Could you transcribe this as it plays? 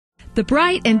The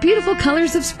bright and beautiful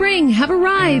colors of spring have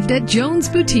arrived at Jones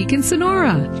Boutique in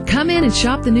Sonora. Come in and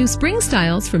shop the new spring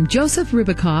styles from Joseph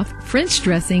Ribikoff, French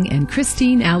Dressing, and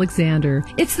Christine Alexander.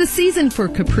 It's the season for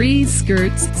capris,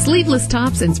 skirts, sleeveless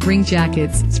tops, and spring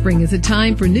jackets. Spring is a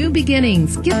time for new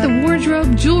beginnings. Get the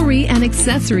wardrobe, jewelry, and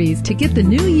accessories to get the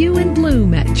new you in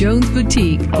bloom at Jones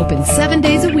Boutique. Open 7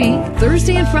 days a week,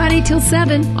 Thursday and Friday till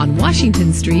 7 on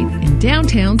Washington Street in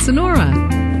downtown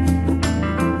Sonora.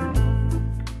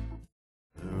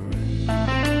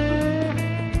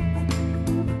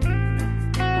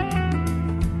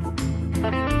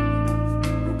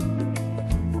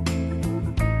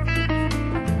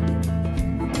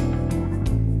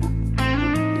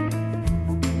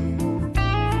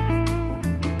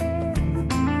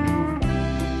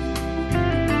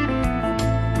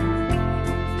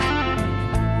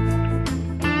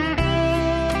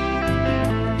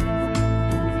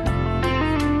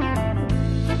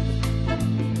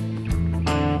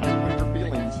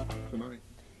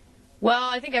 Well,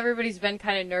 I think everybody's been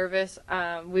kind of nervous.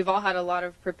 We've all had a lot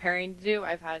of preparing to do.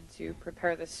 I've had to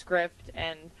prepare the script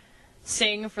and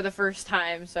sing for the first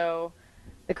time, so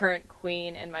the current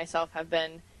queen and myself have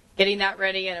been getting that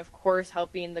ready and, of course,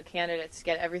 helping the candidates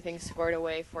get everything squared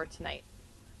away for tonight.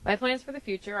 My plans for the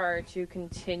future are to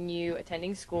continue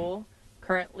attending school.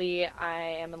 Currently, I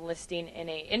am enlisting in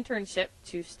an internship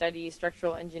to study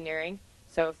structural engineering,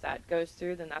 so if that goes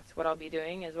through, then that's what I'll be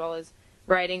doing, as well as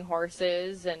riding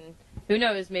horses, and who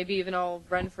knows, maybe even I'll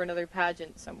run for another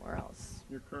pageant somewhere else.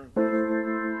 Your current.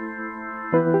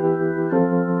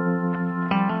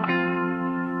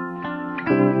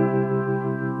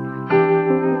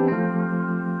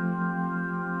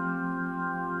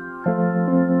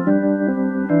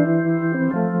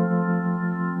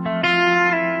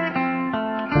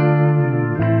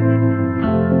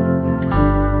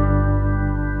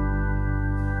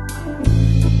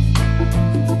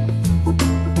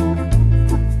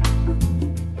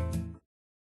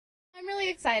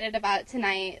 Excited about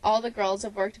tonight. All the girls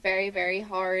have worked very, very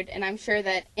hard, and I'm sure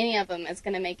that any of them is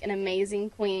going to make an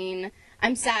amazing queen.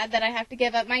 I'm sad that I have to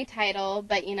give up my title,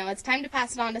 but you know, it's time to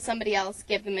pass it on to somebody else,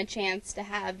 give them a chance to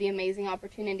have the amazing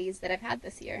opportunities that I've had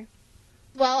this year.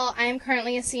 Well, I'm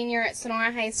currently a senior at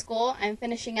Sonora High School. I'm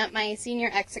finishing up my senior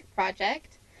exit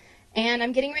project, and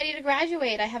I'm getting ready to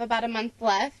graduate. I have about a month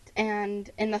left, and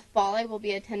in the fall I will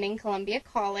be attending Columbia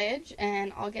College,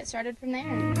 and I'll get started from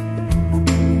there.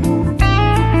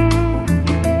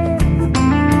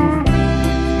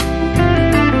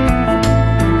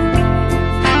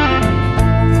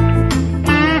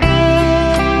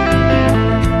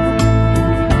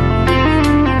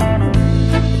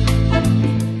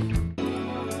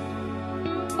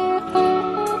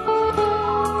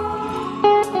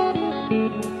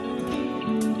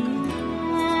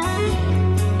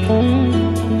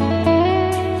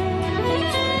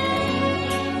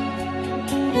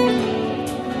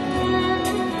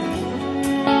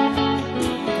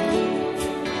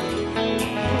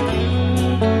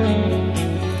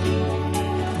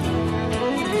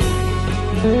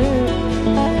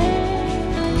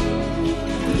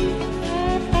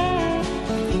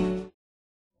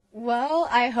 Well,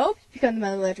 I hope to become the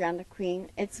Mother Lode Round-Up Queen.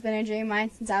 It's been a dream of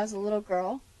mine since I was a little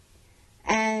girl.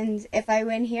 And if I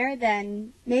win here,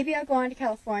 then maybe I'll go on to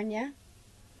California.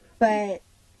 But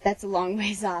that's a long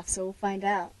ways off, so we'll find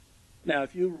out. Now,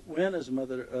 if you win as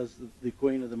the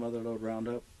queen of the Mother Lode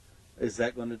Round-Up, is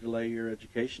that going to delay your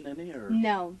education any? Or?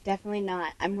 No, definitely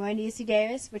not. I'm going to UC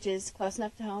Davis, which is close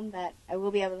enough to home that I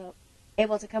will be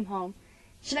able to come home,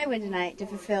 should I win tonight, to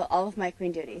fulfill all of my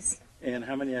queen duties. And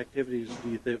how many activities do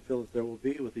you feel that there will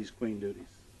be with these queen duties?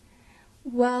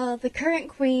 Well, the current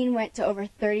queen went to over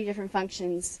 30 different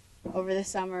functions over the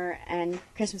summer and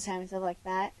Christmas time and stuff like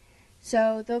that.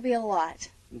 So there'll be a lot.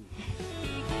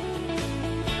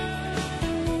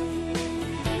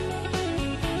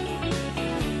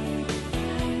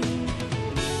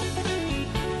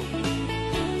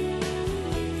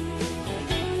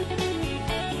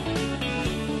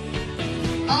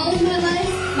 All of my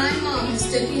life, my mom has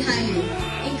stood behind me,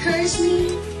 encouraged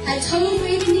me, had total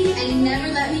faith in me, and never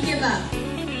let me give up.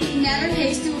 It never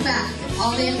pays people back for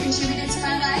all they have contributed to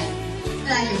my life,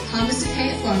 but I can promise to pay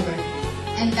it forward.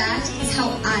 And that is how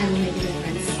I will make a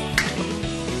difference.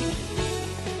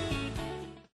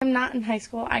 I'm not in high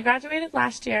school. I graduated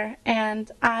last year,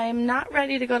 and I'm not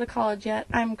ready to go to college yet.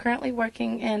 I'm currently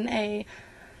working in a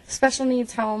special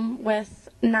needs home with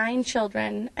 9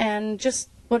 children, and just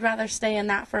would rather stay in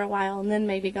that for a while and then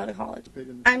maybe go to college.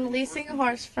 I'm leasing a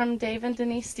horse from Dave and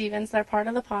Denise Stevens. They're part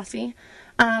of the posse.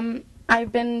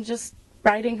 I've been just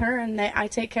riding her, and I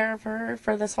take care of her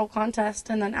for this whole contest,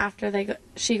 and then after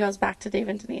she goes back to Dave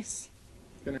and Denise.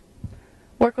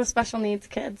 Work with special needs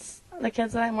kids. The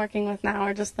kids that I'm working with now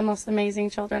are just the most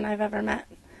amazing children I've ever met.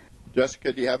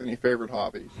 Jessica, do you have any favorite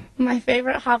hobbies? My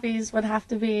favorite hobbies would have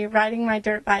to be riding my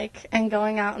dirt bike and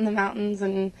going out in the mountains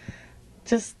and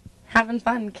just having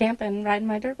fun, camping, riding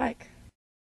my dirt bike.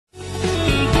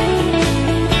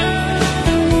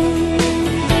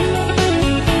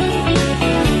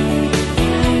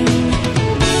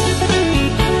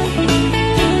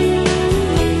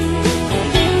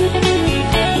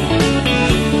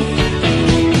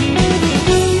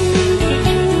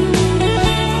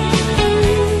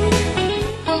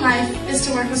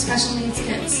 Special needs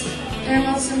kids. They're the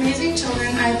most amazing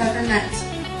children I've ever met.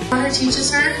 Mother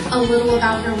teaches her a little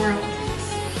about her world,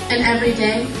 and every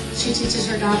day she teaches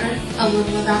her daughter a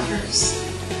little about hers.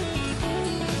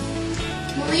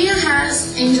 Malia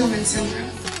has Angelman syndrome.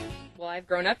 Well, I've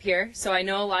grown up here, so I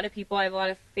know a lot of people. I have a lot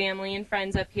of family and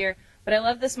friends up here, but I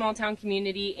love the small town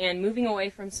community, and moving away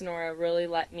from Sonora really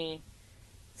let me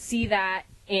see that,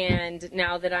 and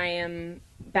now that I am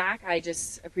back, I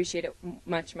just appreciate it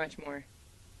much, much more.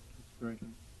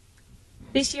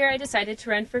 This year I decided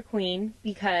to run for Queen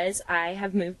because I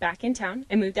have moved back in town.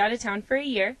 I moved out of town for a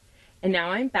year, and now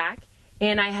I'm back.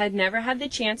 And I had never had the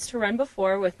chance to run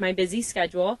before with my busy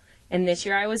schedule, and this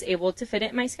year I was able to fit it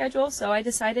in my schedule, so I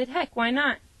decided, heck, why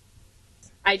not?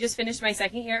 I just finished my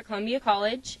second year at Columbia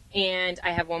College, and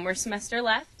I have one more semester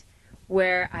left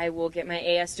where I will get my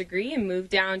AS degree and move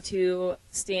down to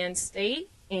Stan State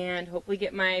and hopefully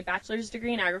get my bachelor's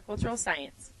degree in agricultural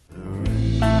science.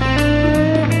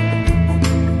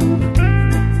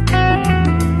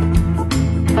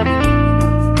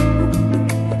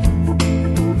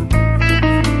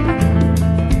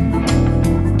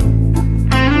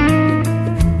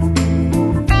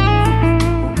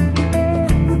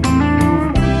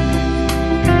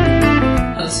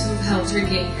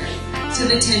 To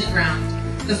the 10th round,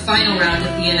 the final round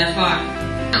of the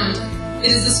NFR. It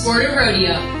is the sport of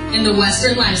rodeo and the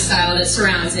Western lifestyle that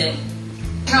surrounds it.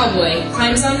 Cowboy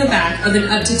climbs on the back of an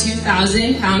up to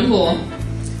 2,000-pound bull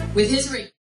with his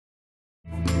rig.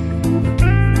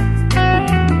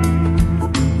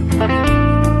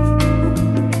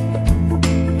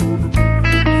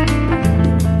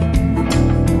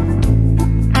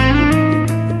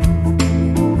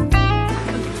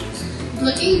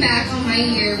 Looking back on my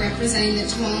year representing the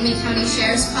Tuolumne County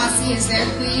Sheriff's Posse as their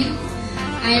queen,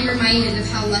 I am reminded of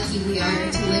how lucky we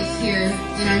are to live here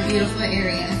in our beautiful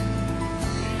area.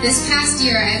 This past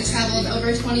year, I have traveled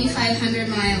over 2,500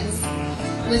 miles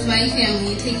with my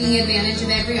family, taking advantage of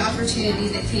every opportunity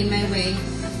that came my way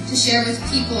to share with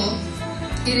people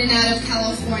in and out of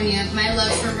California my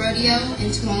love for rodeo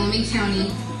in Tuolumne County.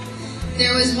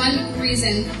 There is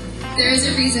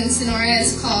a reason Sonora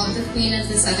is called the Queen of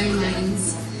the Southern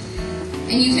Mines.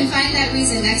 And you can find that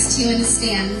reason next to you in the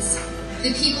stands.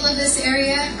 The people of this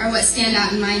area are what stand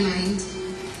out in my mind.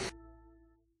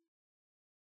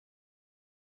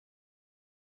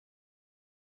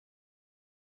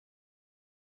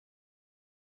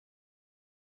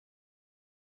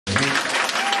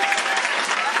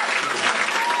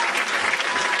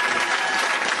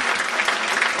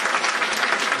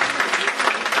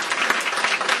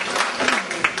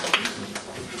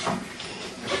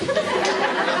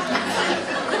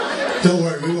 Don't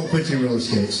worry, we won't put you in roller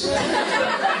skates.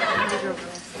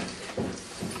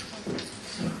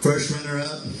 First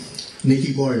runner-up,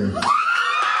 Nikki Boyer.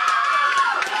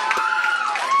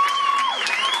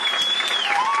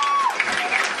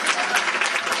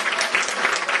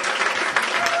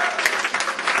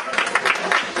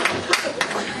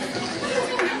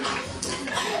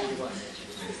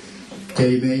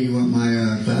 Katie May, you want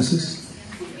my glasses?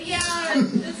 Yeah,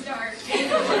 it's dark.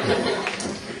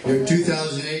 Your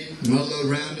 2008 Mother Lode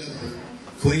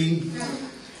Round-Up Queen,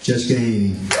 Jessica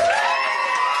Hainey.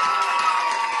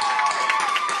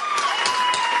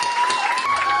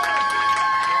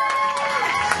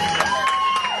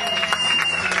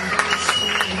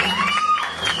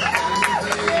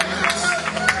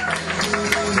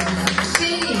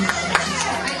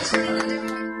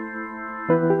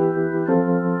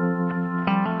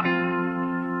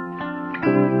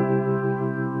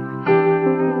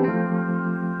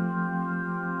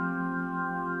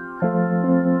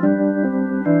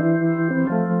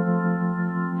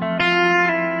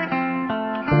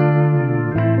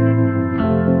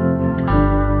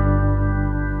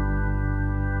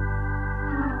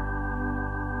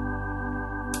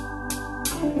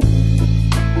 Thank you.